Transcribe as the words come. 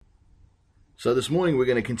So this morning we're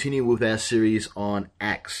going to continue with our series on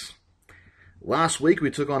Acts. Last week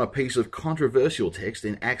we took on a piece of controversial text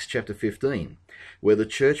in Acts chapter 15, where the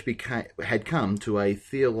church had come to a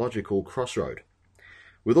theological crossroad.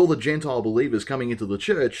 With all the Gentile believers coming into the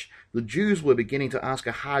church, the Jews were beginning to ask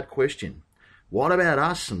a hard question. What about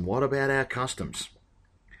us and what about our customs?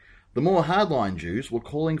 The more hardline Jews were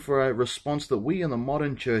calling for a response that we in the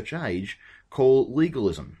modern church age call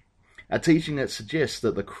legalism, a teaching that suggests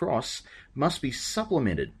that the cross must be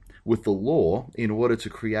supplemented with the law in order to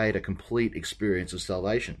create a complete experience of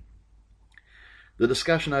salvation. The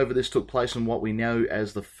discussion over this took place in what we know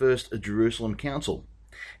as the First Jerusalem Council,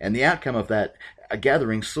 and the outcome of that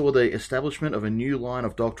gathering saw the establishment of a new line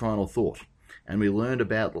of doctrinal thought, and we learned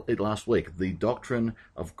about it last week, the doctrine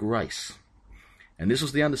of grace. And this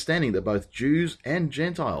was the understanding that both Jews and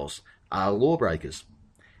Gentiles are lawbreakers,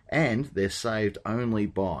 and they're saved only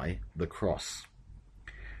by the cross.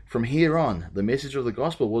 From here on, the message of the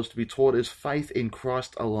gospel was to be taught as faith in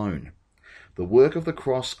Christ alone. The work of the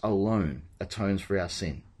cross alone atones for our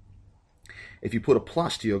sin. If you put a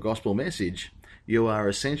plus to your gospel message, you are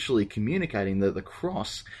essentially communicating that the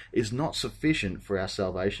cross is not sufficient for our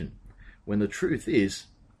salvation, when the truth is,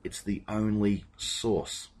 it's the only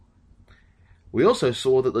source. We also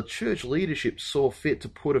saw that the church leadership saw fit to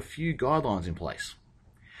put a few guidelines in place.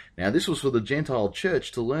 Now, this was for the Gentile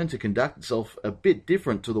church to learn to conduct itself a bit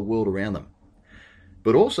different to the world around them,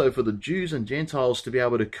 but also for the Jews and Gentiles to be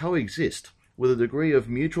able to coexist with a degree of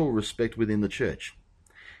mutual respect within the church.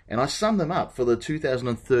 And I summed them up for the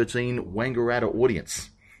 2013 Wangaratta audience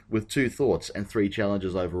with 2 thoughts and 3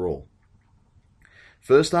 challenges overall.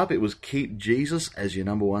 First up, it was keep Jesus as your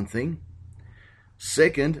number one thing.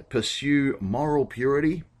 Second, pursue moral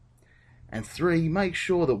purity. And 3, make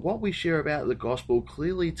sure that what we share about the gospel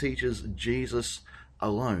clearly teaches Jesus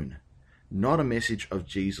alone, not a message of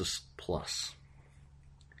Jesus plus.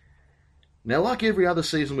 Now, like every other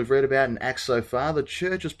season we've read about in Acts so far, the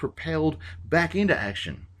church is propelled back into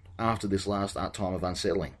action after this last time of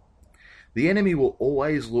unsettling. The enemy will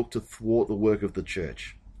always look to thwart the work of the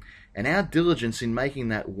church, and our diligence in making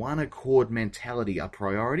that one accord mentality a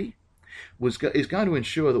priority is going to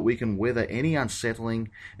ensure that we can weather any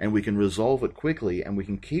unsettling and we can resolve it quickly and we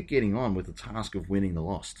can keep getting on with the task of winning the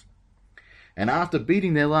lost. And after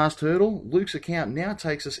beating their last hurdle, Luke's account now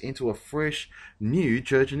takes us into a fresh, new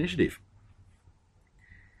church initiative.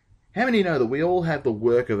 How many know that we all have the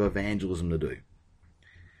work of evangelism to do?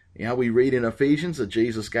 You know, we read in Ephesians that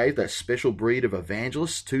Jesus gave that special breed of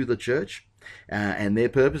evangelists to the church, and their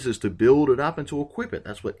purpose is to build it up and to equip it.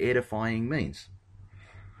 That's what edifying means.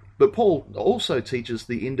 But Paul also teaches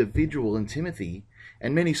the individual in Timothy,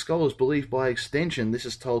 and many scholars believe by extension this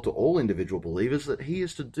is told to all individual believers that he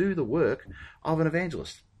is to do the work of an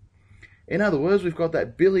evangelist. In other words, we've got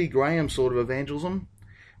that Billy Graham sort of evangelism,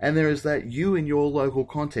 and there is that you in your local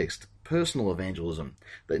context, personal evangelism,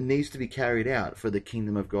 that needs to be carried out for the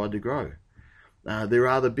kingdom of God to grow. There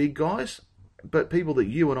are the big guys, but people that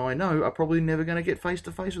you and I know are probably never going to get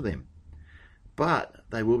face-to-face with them. But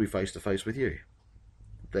they will be face-to-face with you.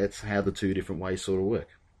 That's how the 2 different ways sort of work.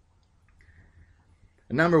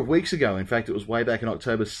 A number of weeks ago, in fact it was way back in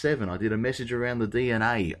October 7, I did a message around the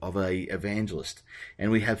DNA of an evangelist, and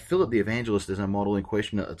we have Philip the evangelist as our model in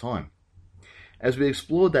question at the time. As we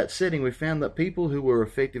explored that setting, we found that people who were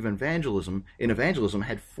effective in evangelism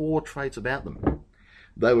had 4 traits about them.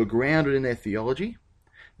 They were grounded in their theology,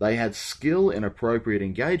 they had skill in appropriate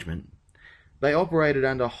engagement, they operated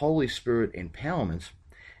under Holy Spirit empowerment,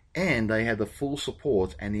 and they had the full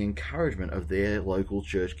support and the encouragement of their local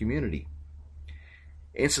church community.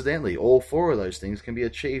 Incidentally, all 4 of those things can be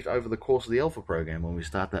achieved over the course of the Alpha program when we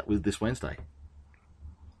start that with this Wednesday.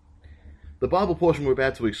 The Bible portion we're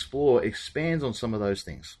about to explore expands on some of those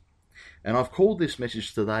things, and I've called this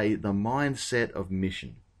message today the mindset of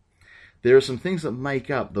mission. There are some things that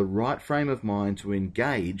make up the right frame of mind to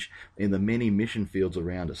engage in the many mission fields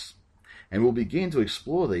around us. And we'll begin to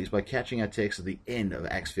explore these by catching our text at the end of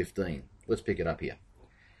Acts 15. Let's pick it up here.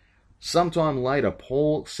 Sometime later,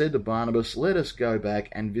 Paul said to Barnabas, "Let us go back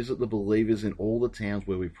and visit the believers in all the towns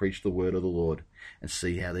where we preach the word of the Lord and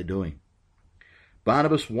see how they're doing."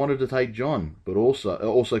 Barnabas wanted to take John, but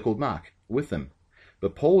also called Mark, with them.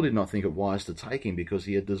 But Paul did not think it wise to take him because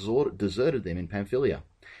he had deserted them in Pamphylia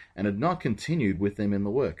and had not continued with them in the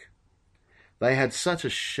work. They had such a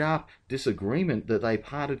sharp disagreement that they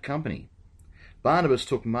parted company. Barnabas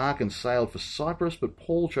took Mark and sailed for Cyprus, but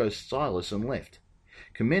Paul chose Silas and left,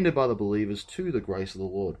 commended by the believers to the grace of the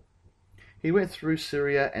Lord. He went through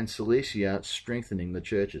Syria and Cilicia, strengthening the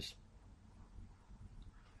churches.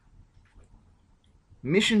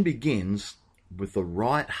 Mission begins with the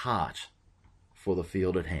right heart for the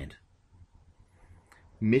field at hand.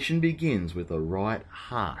 Mission begins with the right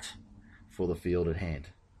heart for the field at hand.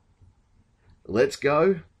 Let's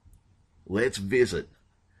go. Let's visit.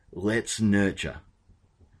 Let's nurture.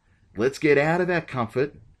 Let's get out of our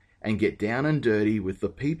comfort and get down and dirty with the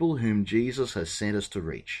people whom Jesus has sent us to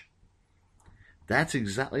reach. That's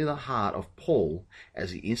exactly the heart of Paul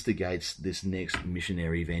as he instigates this next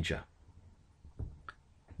missionary venture.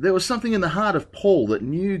 There was something in the heart of Paul that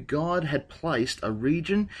knew God had placed a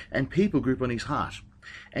region and people group on his heart,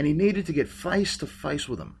 and he needed to get face to face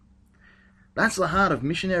with them. That's the heart of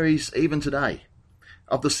missionaries even today,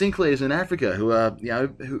 of the Sinclairs in Africa who are,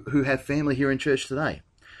 who have family here in church today,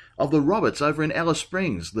 of the Roberts over in Alice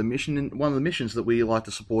Springs, one of the missions that we like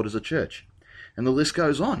to support as a church, and the list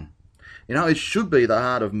goes on. It should be the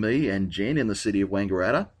heart of me and Jen in the city of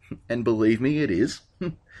Wangaratta, and believe me, it is.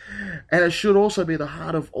 And it should also be the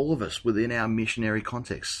heart of all of us within our missionary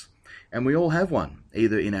contexts. And we all have one,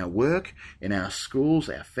 either in our work, in our schools,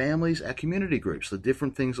 our families, our community groups, the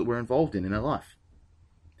different things that we're involved in our life.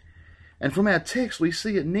 And from our text, we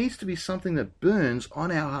see it needs to be something that burns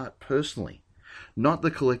on our heart personally, not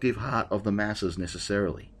the collective heart of the masses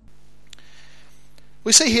necessarily.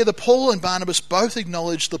 We see here that Paul and Barnabas both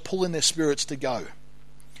acknowledge the pull in their spirits to go.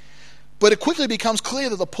 But it quickly becomes clear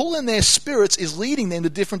that the pull in their spirits is leading them to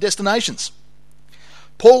different destinations.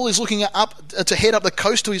 Paul is looking to head up the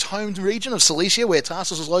coast to his home region of Cilicia, where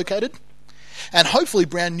Tarsus is located, and hopefully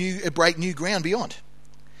break new ground beyond.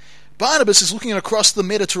 Barnabas is looking across the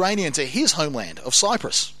Mediterranean to his homeland of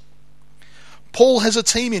Cyprus. Paul has a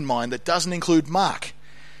team in mind that doesn't include Mark,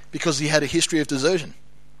 because he had a history of desertion.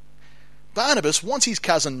 Barnabas wants his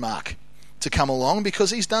cousin Mark to come along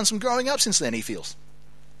because he's done some growing up since then, he feels.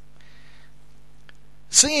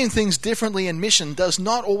 Seeing things differently in mission does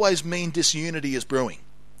not always mean disunity is brewing.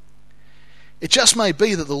 It just may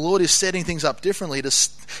be that the Lord is setting things up differently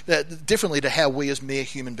to how we as mere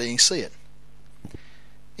human beings see it.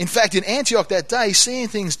 In fact, in Antioch that day, seeing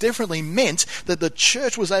things differently meant that the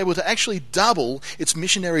church was able to actually double its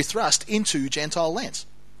missionary thrust into Gentile lands.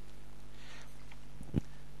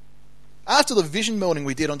 After the vision meeting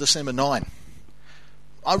we did on December 9,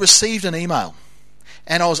 I received an email.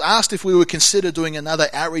 And I was asked if we would consider doing another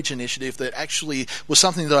outreach initiative that actually was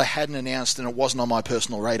something that I hadn't announced and it wasn't on my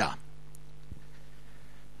personal radar.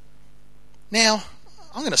 Now,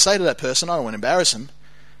 I'm going to say to that person, I don't want to embarrass him,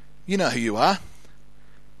 you know who you are.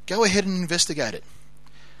 Go ahead and investigate it.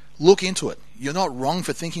 Look into it. You're not wrong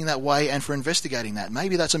for thinking that way and for investigating that.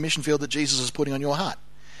 Maybe that's a mission field that Jesus is putting on your heart.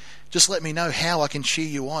 Just let me know how I can cheer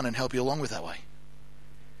you on and help you along with that way.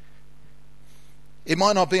 It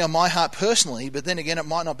might not be on my heart personally, but then again, it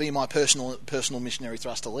might not be my personal missionary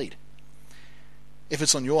thrust to lead. If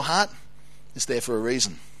it's on your heart, it's there for a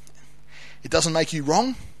reason. It doesn't make you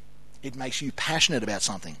wrong, it makes you passionate about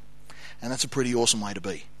something. And that's a pretty awesome way to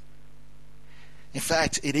be. In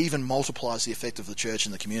fact, it even multiplies the effect of the church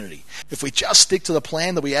in the community. If we just stick to the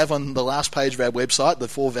plan that we have on the last page of our website, the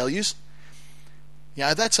 4 values,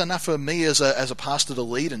 that's enough for me as a pastor to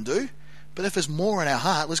lead and do. But if there's more in our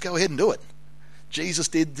heart, let's go ahead and do it.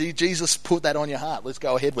 Jesus put that on your heart. Let's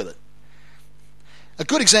go ahead with it. A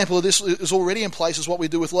good example of this is already in place is what we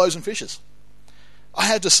do with loaves and fishes. I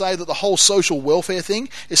have to say that the whole social welfare thing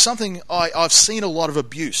is something I've seen a lot of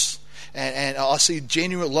abuse. And I see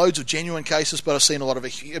loads of genuine cases, but I've seen a lot of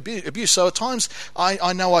abuse. So at times,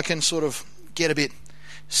 I know I can sort of get a bit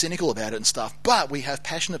cynical about it and stuff, but we have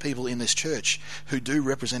passionate people in this church who do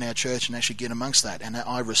represent our church and actually get amongst that, and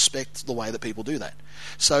I respect the way that people do that.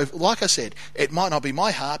 So like I said, it might not be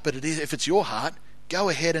my heart, but it is. If it's your heart, go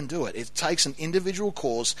ahead and do it. It takes an individual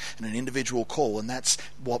cause and an individual call, and that's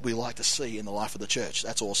what we like to see in the life of the church.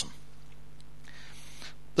 That's awesome.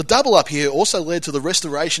 The double up here also led to the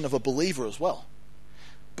restoration of a believer as well.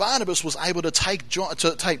 Barnabas was able to take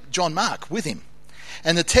John Mark with him.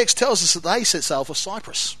 And the text tells us that they set sail for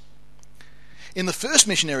Cyprus. In the first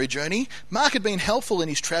missionary journey, Mark had been helpful in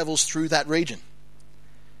his travels through that region.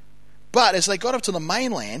 But as they got up to the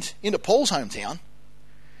mainland, into Paul's hometown,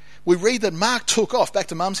 we read that Mark took off back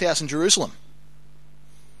to Mum's house in Jerusalem.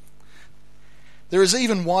 There is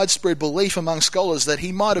even widespread belief among scholars that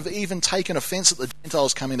he might have even taken offence at the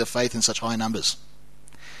Gentiles coming to faith in such high numbers,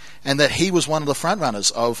 and that he was one of the front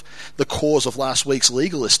runners of the cause of last week's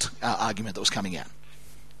legalist argument that was coming out.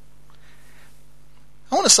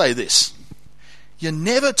 I want to say this. You're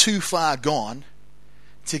never too far gone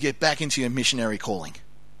to get back into your missionary calling.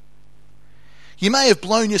 You may have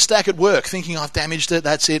blown your stack at work thinking, I've damaged it,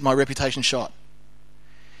 that's it, my reputation's shot.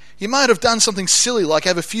 You might have done something silly like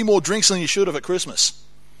have a few more drinks than you should have at Christmas.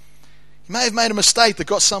 You may have made a mistake that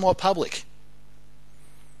got somewhat public.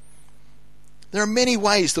 There are many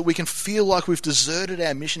ways that we can feel like we've deserted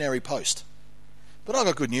our missionary post. But I've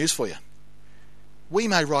got good news for you. We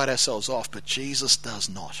may write ourselves off, but Jesus does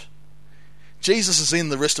not. Jesus is in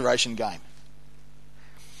the restoration game.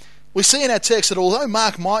 We see in our text that although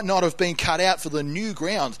Mark might not have been cut out for the new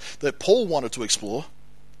ground that Paul wanted to explore,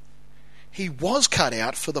 he was cut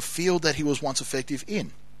out for the field that he was once effective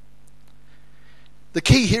in. The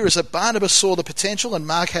key here is that Barnabas saw the potential and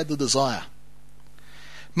Mark had the desire.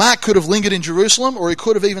 Mark could have lingered in Jerusalem, or he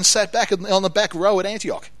could have even sat back on the back row at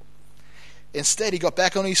Antioch. Instead, he got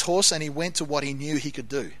back on his horse and he went to what he knew he could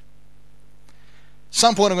do.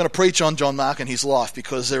 Some point I'm going to preach on John Mark and his life,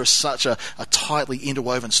 because there is such a tightly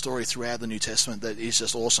interwoven story throughout the New Testament that is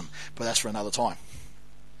just awesome. But that's for another time.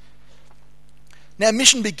 Now,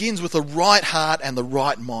 mission begins with the right heart and the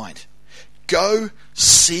right mind. Go,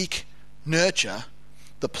 seek, nurture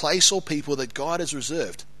the place or people that God has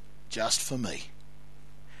reserved just for me.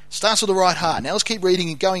 Starts with the right heart. Now let's keep reading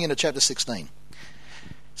and going into chapter 16.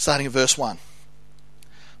 Starting at verse 1.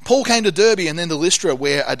 Paul came to Derbe and then to Lystra,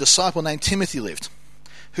 where a disciple named Timothy lived,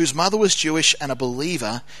 whose mother was Jewish and a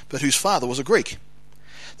believer, but whose father was a Greek.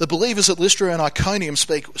 The believers at Lystra and Iconium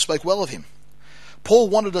spoke well of him. Paul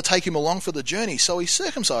wanted to take him along for the journey, so he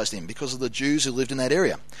circumcised him because of the Jews who lived in that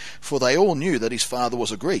area, for they all knew that his father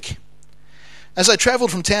was a Greek. As they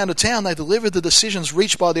travelled from town to town, they delivered the decisions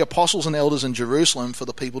reached by the apostles and elders in Jerusalem for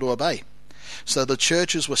the people to obey. So the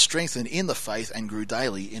churches were strengthened in the faith and grew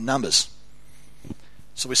daily in numbers.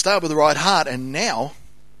 So we start with the right heart, and now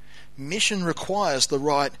mission requires the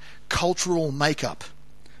right cultural makeup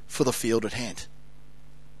for the field at hand.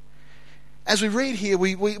 As we read here,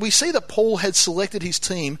 we see that Paul had selected his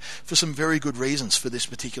team for some very good reasons for this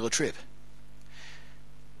particular trip.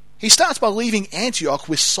 He starts by leaving Antioch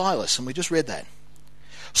with Silas, and we just read that.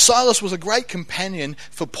 Silas was a great companion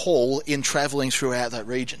for Paul in travelling throughout that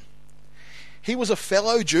region. He was a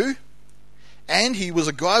fellow Jew, and he was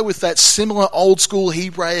a guy with that similar old-school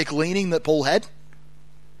Hebraic leaning that Paul had.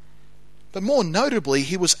 But more notably,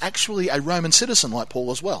 he was actually a Roman citizen like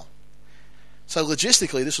Paul as well. So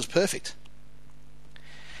logistically, this was perfect.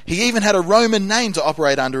 He even had a Roman name to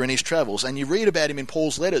operate under in his travels, and you read about him in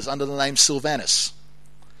Paul's letters under the name Silvanus.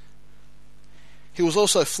 He was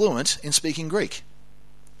also fluent in speaking Greek.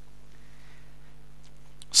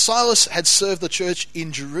 Silas had served the church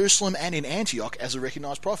in Jerusalem and in Antioch as a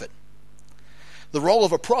recognized prophet. The role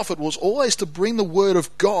of a prophet was always to bring the word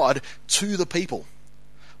of God to the people,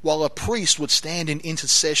 while a priest would stand in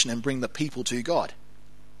intercession and bring the people to God.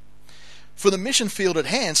 For the mission field at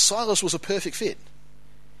hand, Silas was a perfect fit.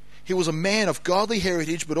 He was a man of godly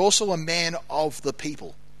heritage, but also a man of the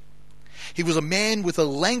people. He was a man with a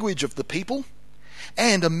language of the people,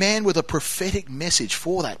 and a man with a prophetic message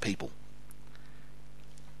for that people.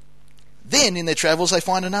 Then, in their travels, they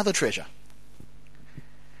find another treasure.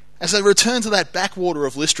 As they return to that backwater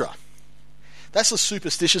of Lystra, that's the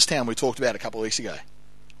superstitious town we talked about a couple of weeks ago,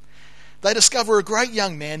 they discover a great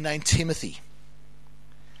young man named Timothy.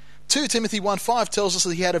 2 Timothy 1:5 tells us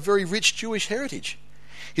that he had a very rich Jewish heritage.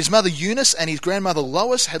 His mother Eunice and his grandmother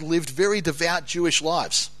Lois had lived very devout Jewish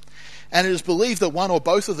lives, and it is believed that one or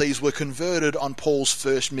both of these were converted on Paul's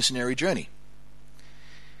first missionary journey.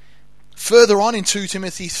 Further on in 2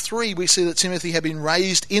 Timothy 3, we see that Timothy had been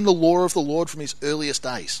raised in the law of the Lord from his earliest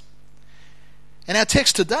days. And our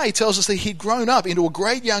text today tells us that he'd grown up into a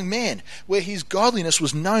great young man, where his godliness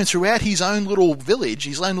was known throughout his own little village,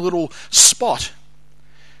 his own little spot,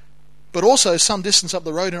 but also some distance up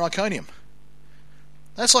the road in Iconium.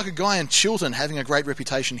 That's like a guy in Chiltern having a great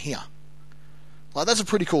reputation here. Like, that's a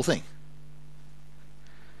pretty cool thing.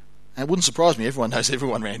 And it wouldn't surprise me, everyone knows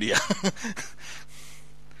everyone around here.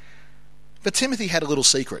 But Timothy had a little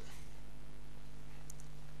secret.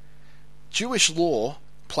 Jewish law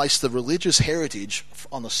placed the religious heritage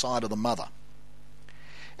on the side of the mother.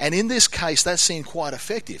 And in this case, that seemed quite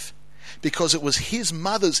effective, because it was his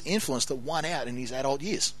mother's influence that won out in his adult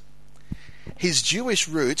years. His Jewish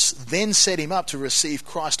roots then set him up to receive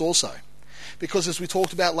Christ also, because as we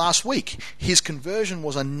talked about last week, his conversion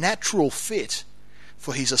was a natural fit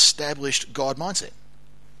for his established God mindset.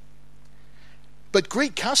 But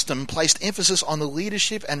Greek custom placed emphasis on the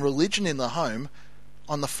leadership and religion in the home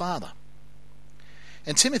on the father.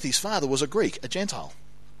 And Timothy's father was a Greek, a Gentile.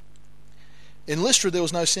 In Lystra there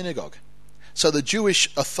was no synagogue, so the Jewish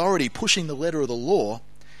authority pushing the letter of the law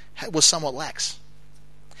was somewhat lax.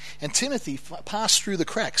 And Timothy passed through the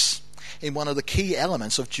cracks in one of the key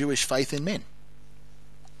elements of Jewish faith in men.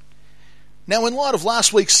 Now, in light of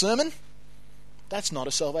last week's sermon, that's not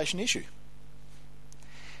a salvation issue.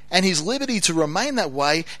 And his liberty to remain that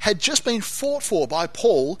way had just been fought for by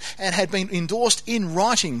Paul and had been endorsed in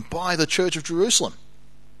writing by the Church of Jerusalem.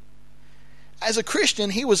 As a Christian,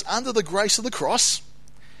 he was under the grace of the cross,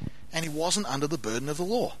 and he wasn't under the burden of the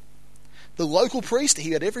law. The local priest,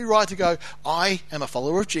 he had every right to go, I am a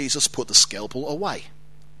follower of Jesus, put the scalpel away.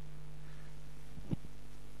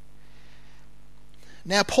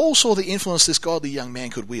 Now, Paul saw the influence this godly young man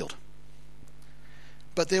could wield.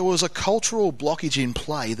 But there was a cultural blockage in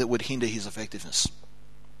play that would hinder his effectiveness.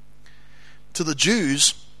 To the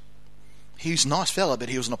Jews, he's a nice fella, but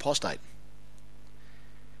he was an apostate.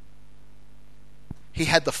 He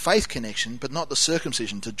had the faith connection, but not the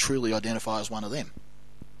circumcision to truly identify as one of them.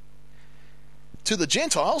 To the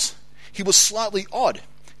Gentiles, he was slightly odd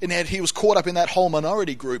in that he was caught up in that whole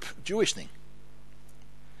minority group Jewish thing.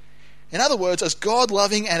 In other words, as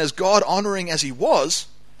God-loving and as God-honouring as he was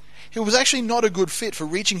actually not a good fit for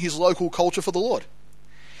reaching his local culture for the Lord.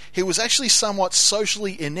 He was actually somewhat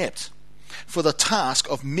socially inept for the task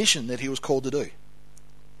of mission that he was called to do.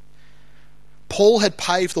 Paul had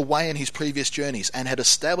paved the way in his previous journeys and had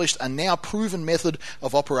established a now proven method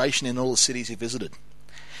of operation in all the cities he visited.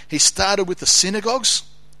 He started with the synagogues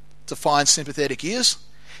to find sympathetic ears,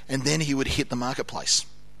 and then he would hit the marketplace.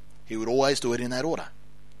 He would always do it in that order.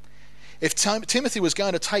 If Timothy was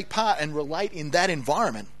going to take part and relate in that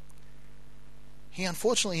environment, he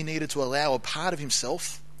unfortunately needed to allow a part of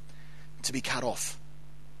himself to be cut off.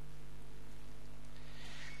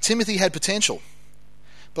 Timothy had potential,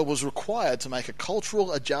 but was required to make a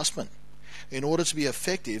cultural adjustment in order to be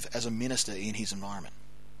effective as a minister in his environment.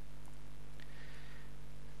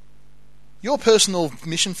 Your personal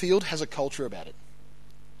mission field has a culture about it.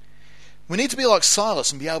 We need to be like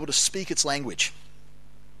Silas and be able to speak its language.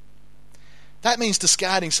 That means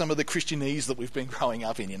discarding some of the Christianese that we've been growing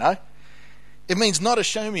up in, you know. It means not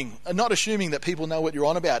assuming that people know what you're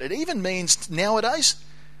on about. It even means nowadays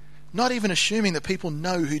not even assuming that people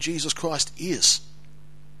know who Jesus Christ is.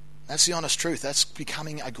 That's the honest truth. That's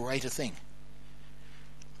becoming a greater thing.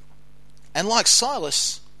 And like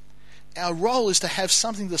Silas, our role is to have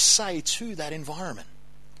something to say to that environment.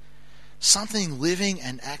 Something living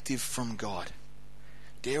and active from God.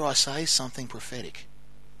 Dare I say, something prophetic.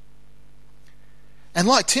 And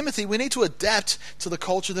like Timothy, we need to adapt to the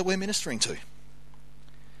culture that we're ministering to.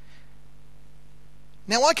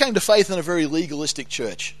 Now, I came to faith in a very legalistic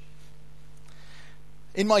church.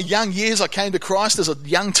 In my young years, I came to Christ as a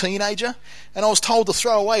young teenager, and I was told to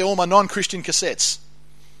throw away all my non-Christian cassettes.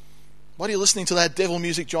 What are you listening to that devil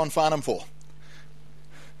music John Farnham for?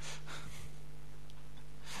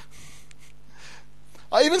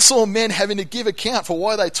 I even saw men having to give account for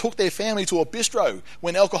why they took their family to a bistro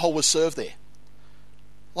when alcohol was served there.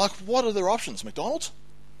 Like, what are their options? McDonald's?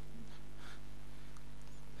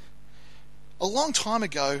 A long time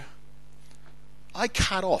ago, I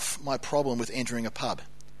cut off my problem with entering a pub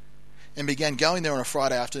and began going there on a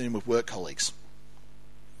Friday afternoon with work colleagues.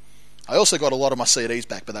 I also got a lot of my CDs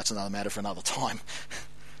back, but that's another matter for another time.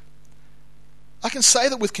 I can say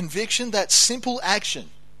that with conviction, that simple action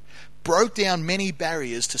broke down many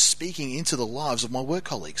barriers to speaking into the lives of my work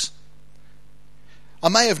colleagues. I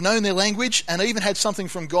may have known their language and even had something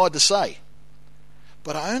from God to say,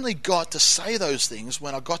 but I only got to say those things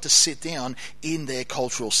when I got to sit down in their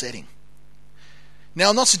cultural setting. Now,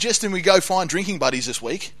 I'm not suggesting we go find drinking buddies this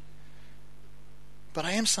week, but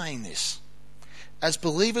I am saying this. As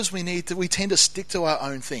believers, we tend to stick to our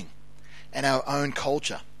own thing and our own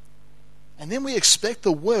culture. And then we expect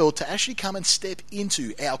the world to actually come and step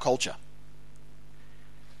into our culture.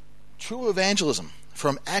 True evangelism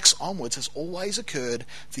from Acts onwards has always occurred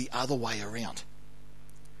the other way around.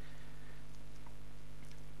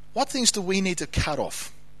 What things do we need to cut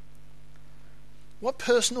off? What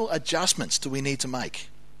personal adjustments do we need to make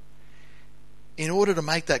in order to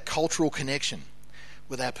make that cultural connection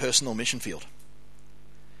with our personal mission field?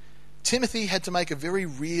 Timothy had to make a very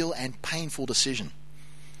real and painful decision.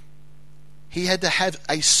 He had to have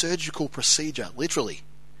a surgical procedure, literally,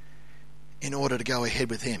 in order to go ahead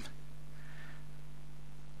with him.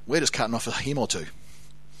 We're just cutting off a hymn or two.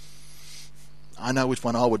 I know which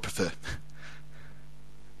one I would prefer.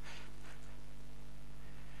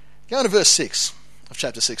 Go to verse 6 of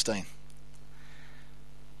chapter 16.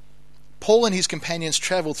 Paul and his companions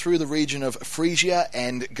travelled through the region of Phrygia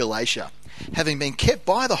and Galatia, having been kept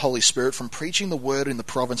by the Holy Spirit from preaching the word in the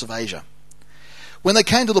province of Asia. When they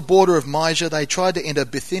came to the border of Mysia, they tried to enter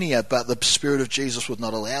Bithynia, but the Spirit of Jesus would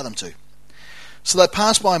not allow them to. So they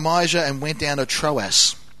passed by Mysia and went down to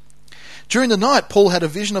Troas. During the night, Paul had a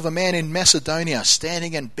vision of a man in Macedonia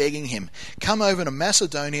standing and begging him, "Come over to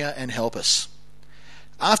Macedonia and help us."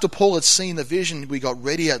 After Paul had seen the vision, we got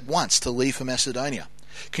ready at once to leave for Macedonia,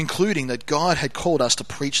 concluding that God had called us to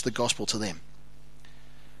preach the gospel to them.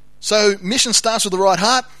 So mission starts with the right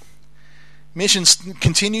heart. Mission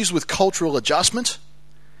continues with cultural adjustment.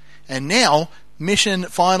 And now mission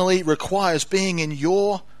finally requires being in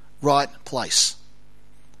your right place.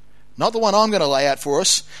 Not the one I'm going to lay out for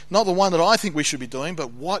us, not the one that I think we should be doing,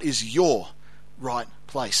 but what is your right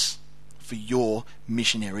place for your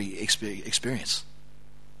missionary experience?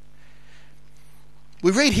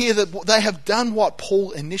 We read here that they have done what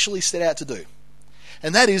Paul initially set out to do,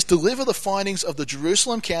 and that is deliver the findings of the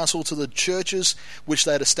Jerusalem Council to the churches which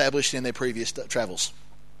they had established in their previous travels.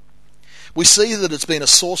 We see that it's been a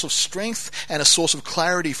source of strength and a source of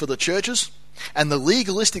clarity for the churches, and the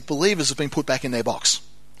legalistic believers have been put back in their box,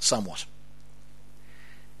 somewhat.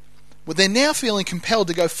 But they're now feeling compelled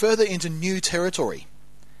to go further into new territory.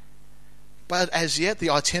 But as yet, the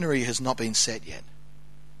itinerary has not been set yet.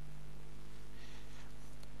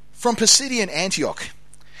 From Pisidian Antioch,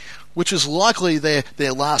 which is likely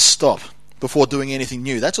their last stop before doing anything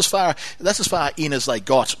new. That's as far in as they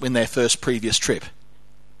got in their first previous trip.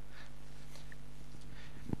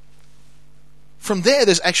 From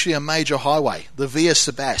there's actually a major highway, the Via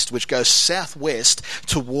Sebast, which goes southwest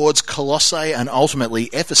towards Colossae and ultimately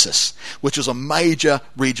Ephesus, which is a major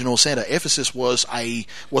regional centre. Ephesus was a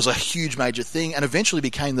huge major thing and eventually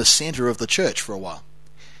became the centre of the church for a while,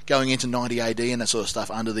 going into 90 AD and that sort of stuff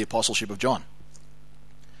under the apostleship of John.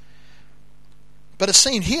 But it's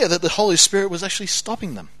seen here that the Holy Spirit was actually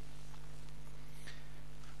stopping them.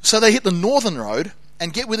 So they hit the northern road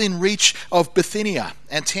and get within reach of Bithynia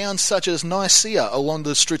and towns such as Nicaea along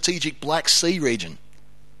the strategic Black Sea region.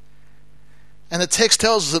 And the text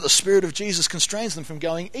tells us that the Spirit of Jesus constrains them from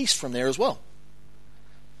going east from there as well.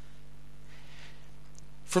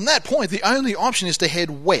 From that point, the only option is to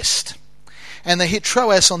head west. And they hit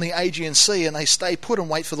Troas on the Aegean Sea and they stay put and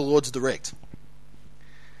wait for the Lord to direct.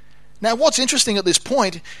 Now, what's interesting at this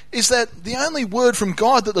point is that the only word from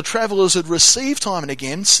God that the travellers had received time and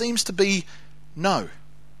again seems to be no.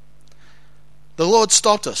 The Lord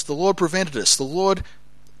stopped us. The Lord prevented us. The Lord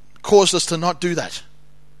caused us to not do that.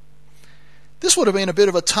 This would have been a bit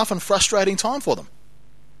of a tough and frustrating time for them.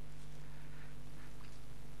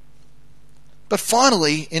 But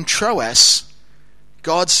finally, in Troas,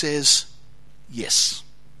 God says yes.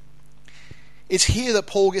 It's here that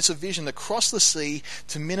Paul gets a vision to cross the sea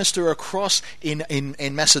to minister across in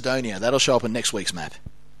Macedonia. That'll show up in next week's map.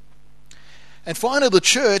 And finally, the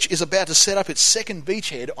church is about to set up its second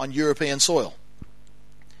beachhead on European soil.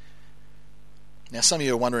 Now, some of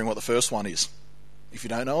you are wondering what the first one is. If you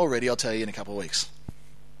don't know already, I'll tell you in a couple of weeks.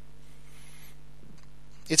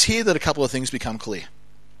 It's here that a couple of things become clear.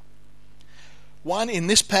 One, in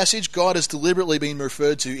this passage, God has deliberately been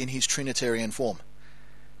referred to in his Trinitarian form.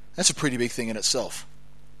 That's a pretty big thing in itself.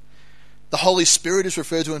 The Holy Spirit is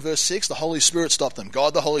referred to in verse 6. The Holy Spirit stopped them.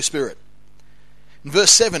 God the Holy Spirit. In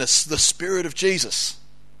verse 7, it's the Spirit of Jesus,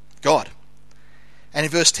 God. And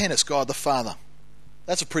in verse 10, it's God the Father.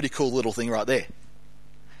 That's a pretty cool little thing right there.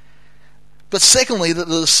 But secondly, that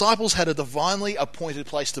the disciples had a divinely appointed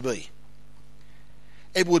place to be.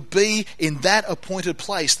 It would be in that appointed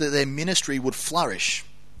place that their ministry would flourish.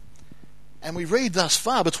 And we read thus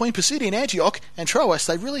far, between Pisidian Antioch and Troas,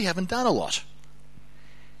 they really haven't done a lot.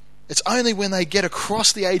 It's only when they get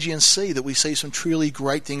across the Aegean Sea that we see some truly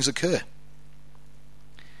great things occur.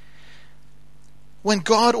 When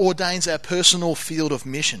God ordains our personal field of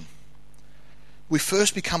mission, we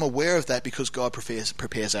first become aware of that because God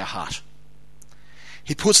prepares our heart.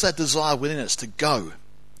 He puts that desire within us to go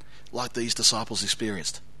like these disciples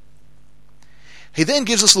experienced. He then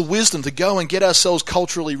gives us the wisdom to go and get ourselves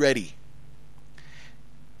culturally ready.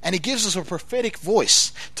 And he gives us a prophetic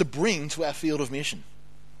voice to bring to our field of mission.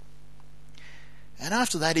 And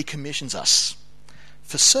after that, he commissions us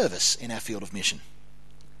for service in our field of mission.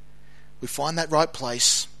 We find that right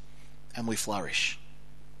place and we flourish.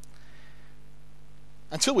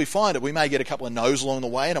 Until we find it, we may get a couple of no's along the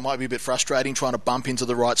way, and it might be a bit frustrating trying to bump into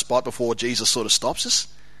the right spot before Jesus sort of stops us.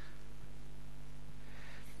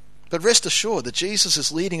 But rest assured that Jesus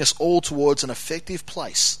is leading us all towards an effective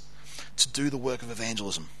place to do the work of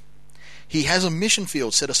evangelism. He has a mission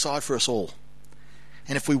field set aside for us all.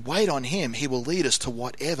 And if we wait on him, he will lead us to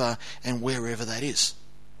whatever and wherever that is.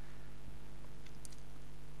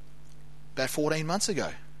 About 14 months ago,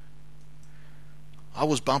 I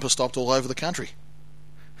was bumper stopped all over the country.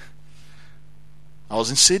 I was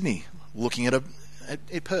in Sydney looking at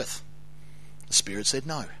Perth. The Spirit said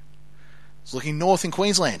no. I was looking north in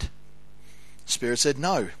Queensland. The Spirit said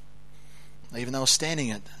no. Even though I was standing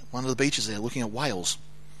at one of the beaches there looking at whales.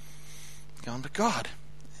 Going, but God,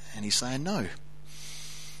 And he's saying no.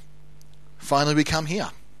 Finally we come here.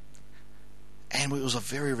 And it was a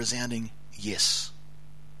very resounding yes.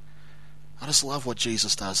 I just love what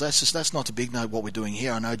Jesus does. That's not to big note what we're doing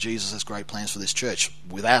here. I know Jesus has great plans for this church,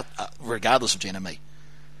 regardless of Jen and me.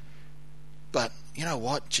 But you know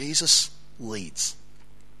what? Jesus leads.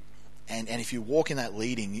 And if you walk in that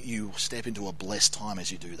leading, you step into a blessed time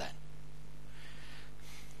as you do that.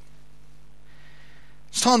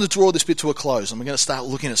 It's time to draw this bit to a close, and we're going to start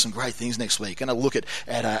looking at some great things next week. We're going to look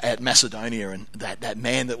at Macedonia and that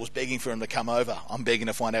man that was begging for him to come over. I'm begging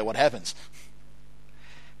to find out what happens.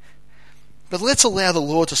 But let's allow the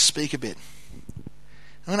Lord to speak a bit. I'm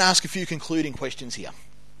going to ask a few concluding questions here.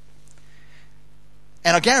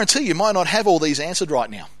 And I guarantee you might not have all these answered right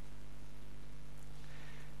now.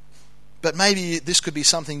 But maybe this could be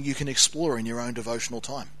something you can explore in your own devotional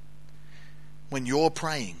time. When you're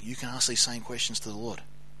praying, you can ask these same questions to the Lord.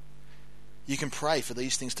 You can pray for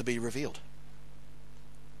these things to be revealed.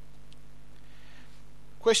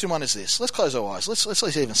 Question 1 is this. Let's close our eyes.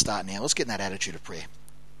 Let's even start now. Let's get in that attitude of prayer.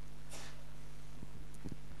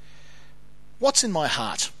 What's in my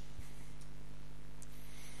heart?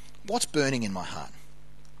 What's burning in my heart?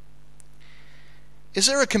 Is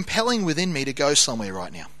there a compelling within me to go somewhere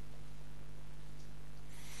right now?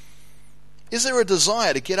 Is there a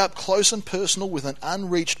desire to get up close and personal with an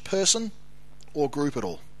unreached person or group at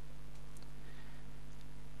all?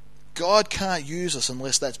 God can't use us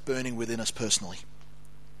unless that's burning within us personally.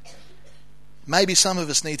 Maybe some of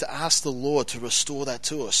us need to ask the Lord to restore that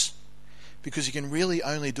to us, because you can really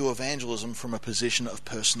only do evangelism from a position of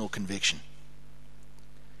personal conviction.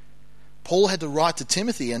 Paul had to write to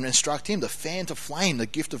Timothy and instruct him to fan to flame the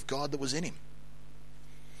gift of God that was in him.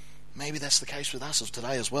 Maybe that's the case with us of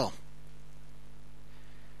today as well.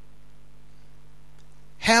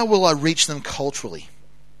 How will I reach them culturally?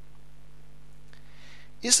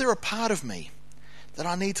 Is there a part of me that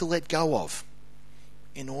I need to let go of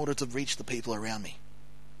in order to reach the people around me?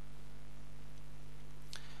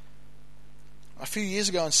 A few years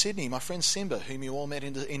ago in Sydney, my friend Simba, whom you all met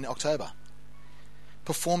in October,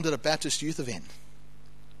 performed at a Baptist youth event.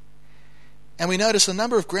 And we noticed a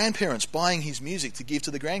number of grandparents buying his music to give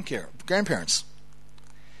to the grandparents.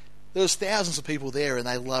 There was thousands of people there, and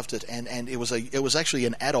they loved it. And it was actually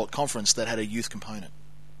an adult conference that had a youth component.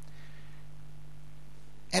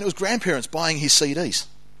 And it was grandparents buying his CDs.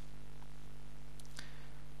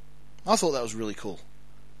 I thought that was really cool.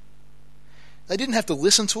 They didn't have to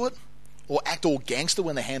listen to it or act all gangster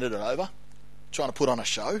when they handed it over, trying to put on a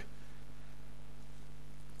show.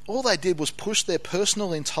 All they did was push their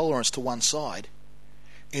personal intolerance to one side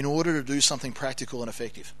in order to do something practical and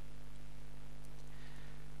effective.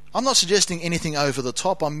 I'm not suggesting anything over the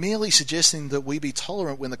top. I'm merely suggesting that we be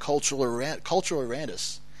tolerant when the culture around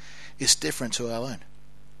us is different to our own.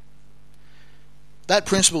 That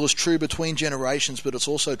principle is true between generations, but it's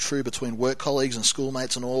also true between work colleagues and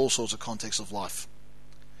schoolmates and all sorts of contexts of life.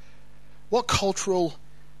 What cultural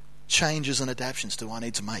changes and adaptations do I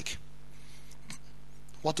need to make?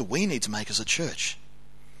 What do we need to make as a church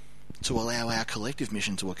to allow our collective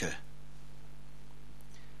mission to occur?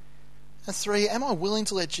 And 3, am I willing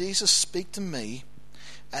to let Jesus speak to me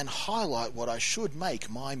and highlight what I should make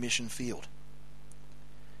my mission field?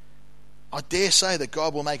 I dare say that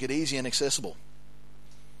God will make it easy and accessible.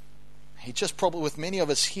 He just probably, with many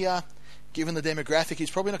of us here, given the demographic,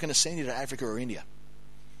 he's probably not going to send you to Africa or India.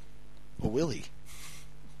 Or will he?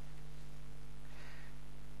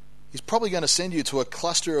 He's probably going to send you to a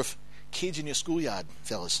cluster of kids in your schoolyard,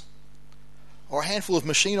 fellas. Or a handful of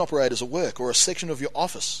machine operators at work, or a section of your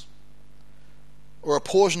office. Or a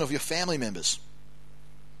portion of your family members.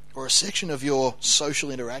 Or a section of your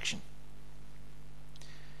social interaction.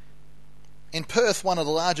 In Perth, one of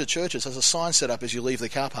the larger churches has a sign set up as you leave the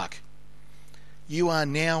car park. You are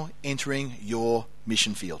now entering your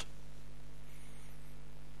mission field.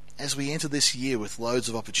 As we enter this year with loads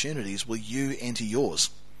of opportunities, will you enter yours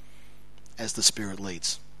as the Spirit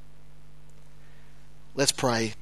leads? Let's pray